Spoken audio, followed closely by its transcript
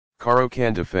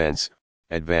Caro-Kann defense,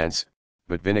 advance,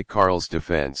 Botvinnik-Carls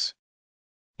defense.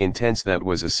 Intense. That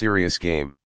was a serious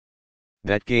game.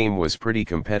 That game was pretty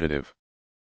competitive.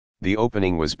 The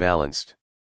opening was balanced.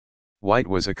 White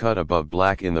was a cut above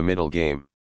black in the middle game.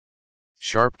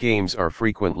 Sharp games are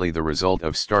frequently the result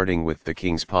of starting with the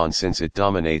king's pawn since it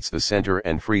dominates the center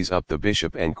and frees up the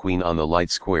bishop and queen on the light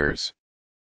squares.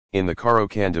 In the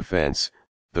Caro-Kann defense,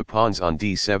 the pawns on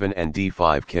d7 and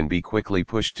d5 can be quickly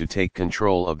pushed to take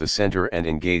control of the center and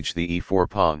engage the e4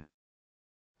 pawn.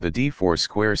 The d4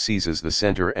 square seizes the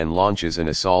center and launches an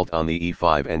assault on the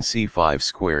e5 and c5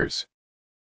 squares.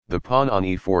 The pawn on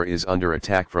e4 is under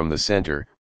attack from the center,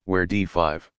 where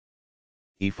d5.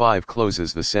 e5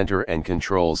 closes the center and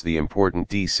controls the important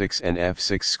d6 and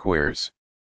f6 squares.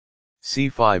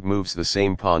 c5 moves the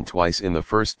same pawn twice in the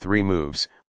first three moves,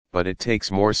 but it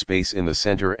takes more space in the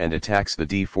center and attacks the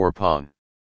d4 pawn.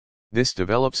 This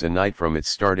develops a knight from its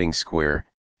starting square,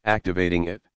 activating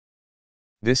it.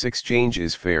 This exchange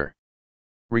is fair.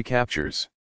 Recaptures.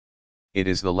 It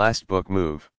is the last book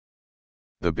move.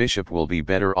 The bishop will be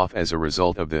better off as a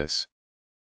result of this.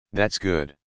 That's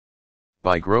good.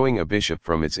 By growing a bishop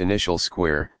from its initial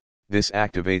square, this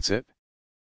activates it.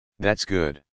 That's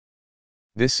good.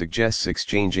 This suggests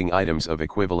exchanging items of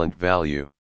equivalent value.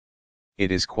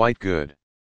 It is quite good.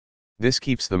 This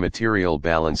keeps the material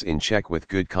balance in check with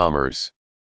good commerce.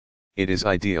 It is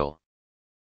ideal.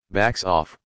 Backs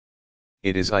off.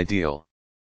 It is ideal.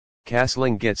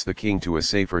 Castling gets the king to a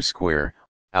safer square,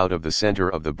 out of the center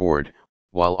of the board,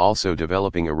 while also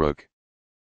developing a rook.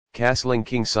 Castling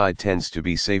kingside tends to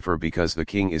be safer because the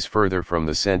king is further from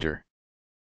the center.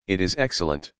 It is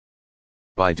excellent.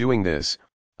 By doing this,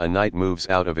 a knight moves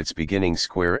out of its beginning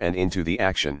square and into the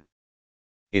action.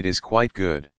 It is quite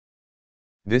good.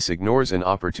 This ignores an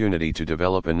opportunity to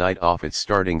develop a knight off its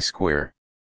starting square.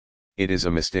 It is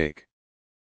a mistake.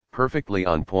 Perfectly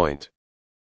on point.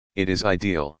 It is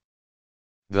ideal.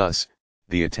 Thus,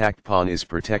 the attacked pawn is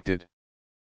protected.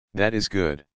 That is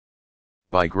good.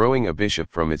 By growing a bishop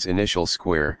from its initial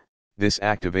square, this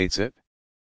activates it.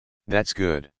 That's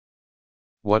good.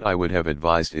 What I would have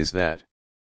advised is that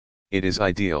it is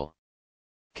ideal.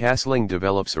 Castling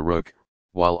develops a rook,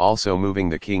 while also moving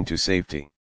the king to safety.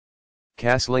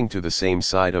 Castling to the same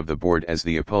side of the board as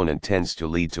the opponent tends to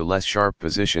lead to less sharp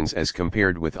positions as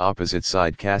compared with opposite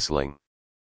side castling.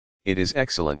 It is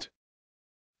excellent.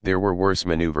 There were worse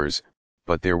maneuvers,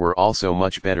 but there were also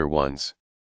much better ones.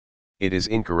 It is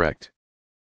incorrect.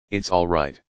 It's all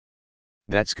right.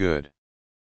 That's good.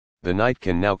 The knight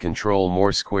can now control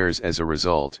more squares as a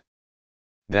result.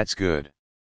 That's good.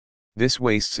 This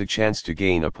wastes a chance to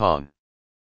gain a pawn.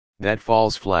 That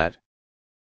falls flat.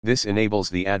 This enables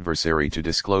the adversary to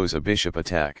disclose a bishop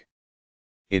attack.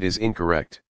 It is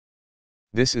incorrect.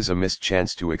 This is a missed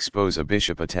chance to expose a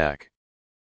bishop attack.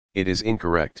 It is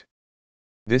incorrect.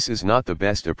 This is not the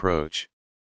best approach.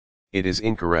 It is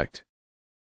incorrect.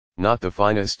 Not the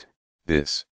finest,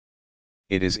 this.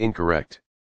 It is incorrect.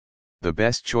 The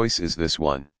best choice is this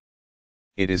one.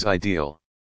 It is ideal.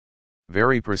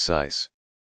 Very precise.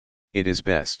 It is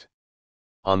best.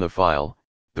 On the file,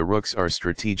 the rooks are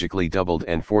strategically doubled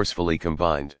and forcefully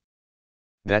combined.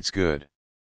 That's good.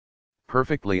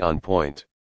 Perfectly on point.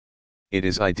 It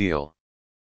is ideal.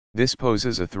 This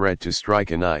poses a threat to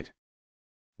strike a knight.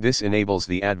 This enables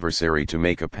the adversary to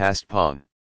make a passed pawn.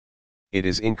 It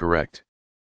is incorrect.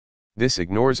 This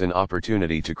ignores an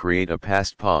opportunity to create a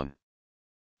passed pawn.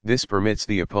 This permits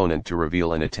the opponent to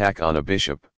reveal an attack on a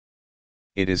bishop.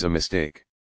 It is a mistake.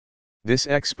 This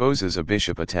exposes a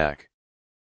bishop attack.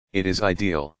 It is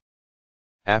ideal.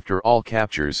 After all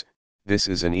captures, this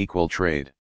is an equal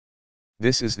trade.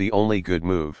 This is the only good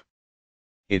move.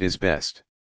 It is best.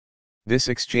 This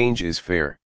exchange is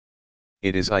fair.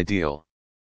 It is ideal.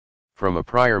 From a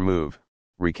prior move,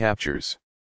 recaptures.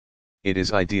 It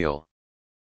is ideal.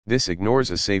 This ignores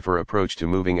a safer approach to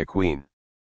moving a queen.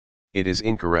 It is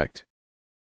incorrect.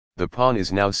 The pawn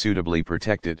is now suitably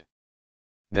protected.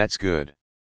 That's good.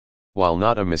 While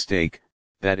not a mistake,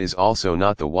 that is also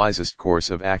not the wisest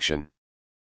course of action.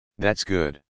 That's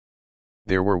good.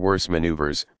 There were worse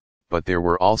maneuvers, but there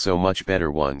were also much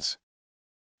better ones.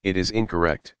 It is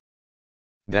incorrect.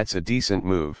 That's a decent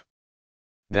move.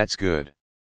 That's good.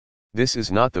 This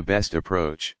is not the best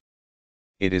approach.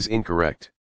 It is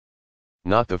incorrect.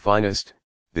 Not the finest,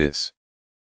 this.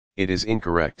 It is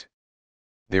incorrect.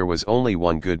 There was only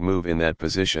one good move in that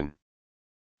position.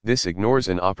 This ignores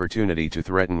an opportunity to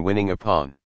threaten winning a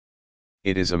pawn.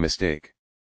 It is a mistake.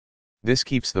 This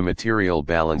keeps the material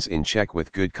balance in check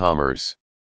with good commerce.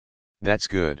 That's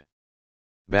good.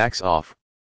 Backs off.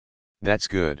 That's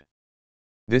good.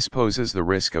 This poses the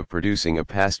risk of producing a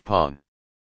passed pawn.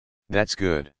 That's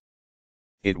good.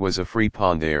 It was a free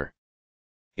pawn there.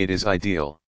 It is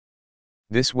ideal.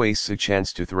 This wastes a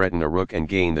chance to threaten a rook and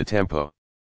gain the tempo.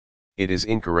 It is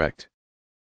incorrect.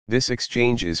 This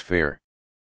exchange is fair.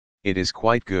 It is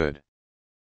quite good.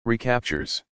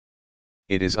 Recaptures.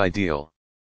 It is ideal.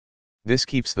 This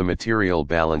keeps the material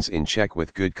balance in check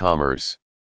with good commerce.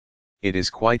 It is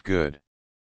quite good.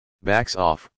 Backs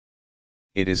off.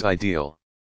 It is ideal.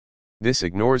 This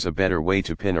ignores a better way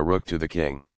to pin a rook to the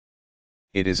king.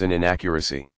 It is an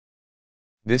inaccuracy.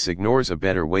 This ignores a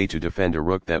better way to defend a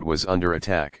rook that was under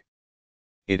attack.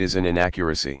 It is an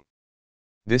inaccuracy.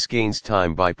 This gains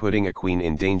time by putting a queen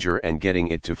in danger and getting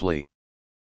it to flee.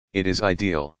 It is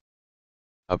ideal.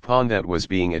 A pawn that was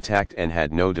being attacked and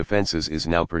had no defenses is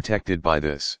now protected by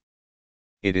this.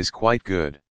 It is quite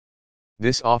good.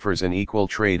 This offers an equal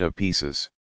trade of pieces.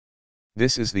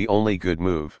 This is the only good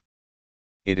move.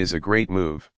 It is a great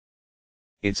move.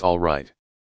 It's all right.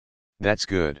 That's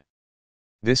good.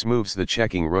 This moves the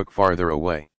checking rook farther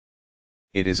away.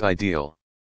 It is ideal.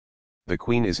 The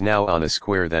queen is now on a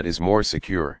square that is more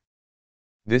secure.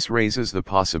 This raises the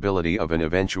possibility of an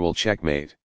eventual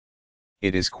checkmate.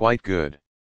 It is quite good.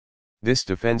 This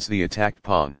defends the attacked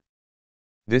pawn.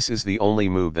 This is the only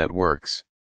move that works.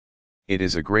 It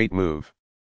is a great move.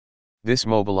 This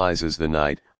mobilizes the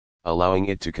knight, allowing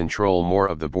it to control more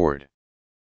of the board.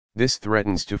 This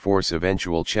threatens to force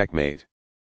eventual checkmate.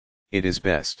 It is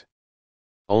best.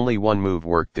 Only one move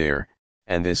worked there,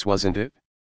 and this wasn't it?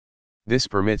 This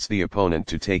permits the opponent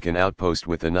to take an outpost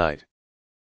with the knight.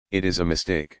 It is a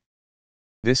mistake.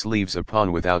 This leaves a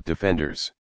pawn without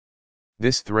defenders.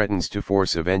 This threatens to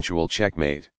force eventual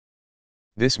checkmate.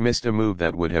 This missed a move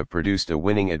that would have produced a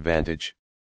winning advantage.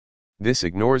 This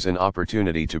ignores an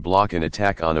opportunity to block an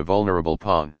attack on a vulnerable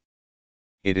pawn.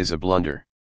 It is a blunder.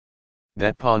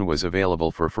 That pawn was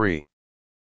available for free.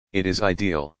 It is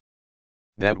ideal.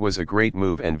 That was a great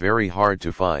move and very hard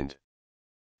to find.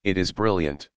 It is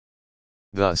brilliant.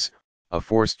 Thus, a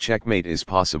forced checkmate is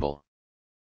possible.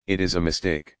 It is a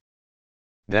mistake.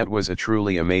 That was a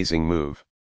truly amazing move.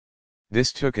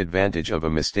 This took advantage of a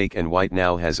mistake and white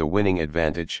now has a winning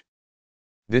advantage.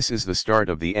 This is the start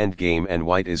of the endgame and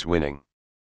white is winning.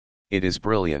 It is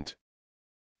brilliant.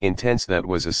 Intense. That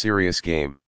was a serious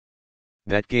game.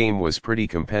 That game was pretty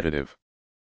competitive.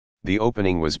 The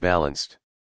opening was balanced.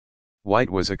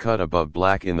 White was a cut above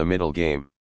black in the middle game.